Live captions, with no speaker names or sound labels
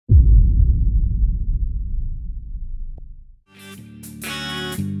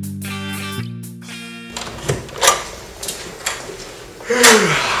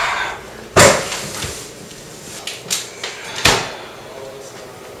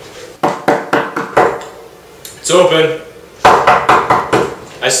It's open.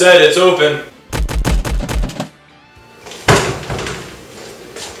 I said it's open.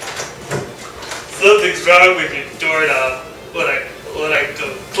 Something's wrong with your doorknob. When I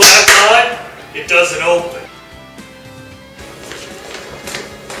go clap on, it doesn't open.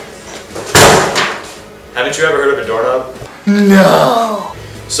 Haven't you ever heard of a doorknob? No.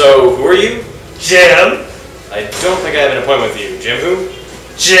 So, who are you? Jim. I don't think I have an appointment with you. Jim who?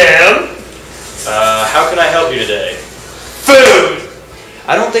 Jim. How can I help you today? Food.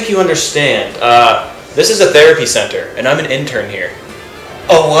 I don't think you understand. This is a therapy center, and I'm an intern here.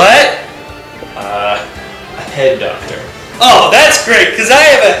 A what? A head doctor. Oh, that's great, because I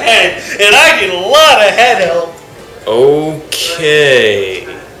have a head, and I need a lot of head help. Okay.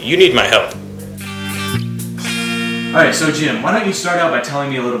 You need my help. Alright, so Jim, why don't you start out by telling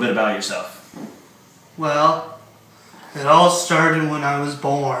me a little bit about yourself? Well, it all started when I was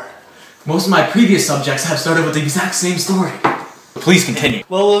born. Most of my previous subjects have started with the exact same story. Please continue.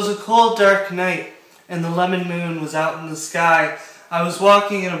 Well, it was a cold, dark night, and the lemon moon was out in the sky. I was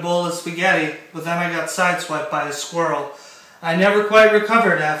walking in a bowl of spaghetti, but then I got sideswiped by a squirrel. I never quite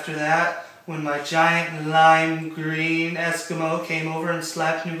recovered after that, when my giant lime green Eskimo came over and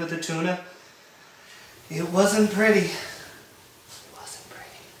slapped me with a tuna. It wasn't pretty. It wasn't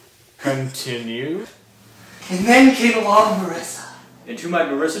pretty. Continue. And then came along Marissa. And who might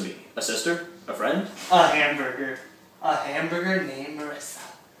Marissa be? A sister? A friend? A hamburger. A hamburger named Marissa.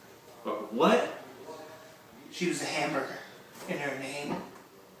 What? She was a hamburger, and her name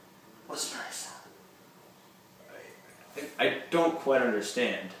was Marissa. I don't quite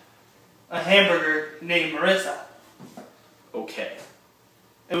understand. A hamburger named Marissa. Okay.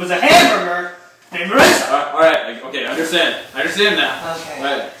 It was a hamburger named Marissa! Alright, okay, I understand. I understand now. Okay.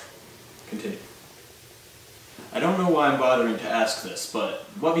 Alright. Continue. I don't know why I'm bothering to ask this, but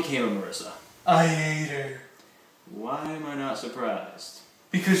what became of Marissa? I ate her. Why am I not surprised?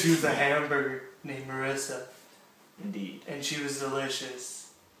 Because she was a hamburger named Marissa. Indeed. And she was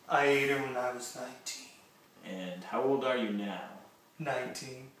delicious. I ate her when I was 19. And how old are you now?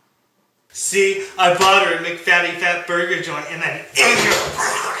 19. See, I bought her a McFatty Fat Burger joint and then ate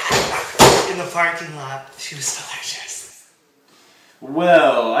her in the parking lot. She was delicious.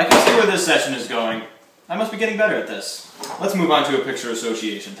 Well, I can see where this session is going. I must be getting better at this. Let's move on to a picture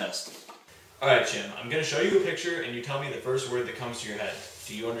association test. Alright, Jim. I'm going to show you a picture, and you tell me the first word that comes to your head.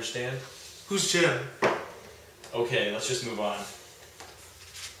 Do you understand? Who's Jim? Okay, let's just move on.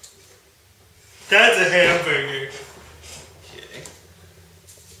 That's a hamburger. Okay.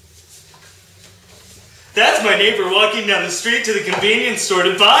 That's my neighbor walking down the street to the convenience store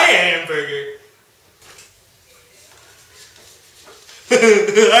to buy a hamburger.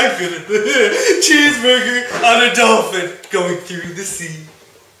 I feel it. Cheeseburger on a dolphin going through the sea.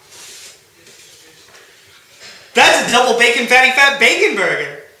 That's a double bacon fatty fat bacon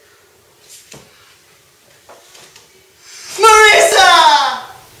burger. Marissa!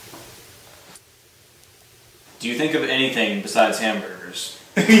 Do you think of anything besides hamburgers?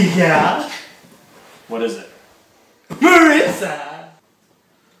 Yeah. What is it? Marissa!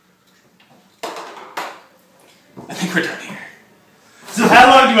 I think we're done here. So how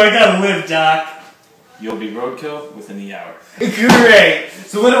long do I gotta live, Doc? You'll be roadkill within the hour. Great!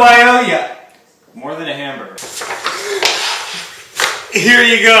 So what do I owe ya? More than a hamburger. Here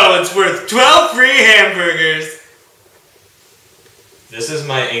you go, it's worth 12 free hamburgers. This is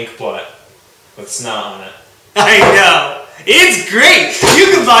my ink blot with snot on it. I know! It's great!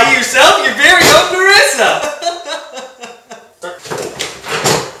 You can buy yourself your very own Marissa!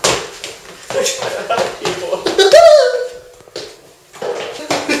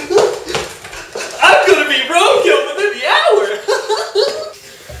 I'm gonna be roadkill within the hour!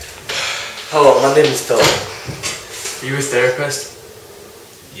 Hello, my name is Philip. Are you a therapist?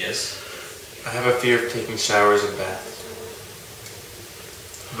 Yes. I have a fear of taking showers and baths.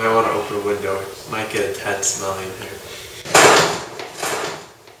 I might want to open a window. It might get a tad smelly in here.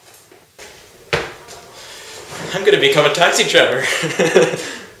 I'm gonna become a taxi driver.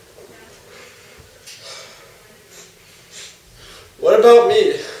 What about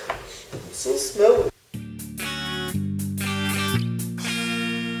me? It's so smelly.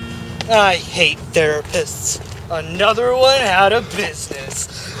 I hate therapists. Another one out of business.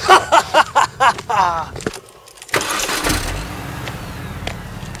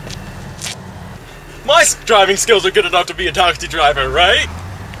 My driving skills are good enough to be a taxi driver, right?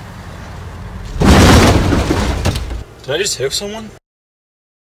 Did I just hit someone?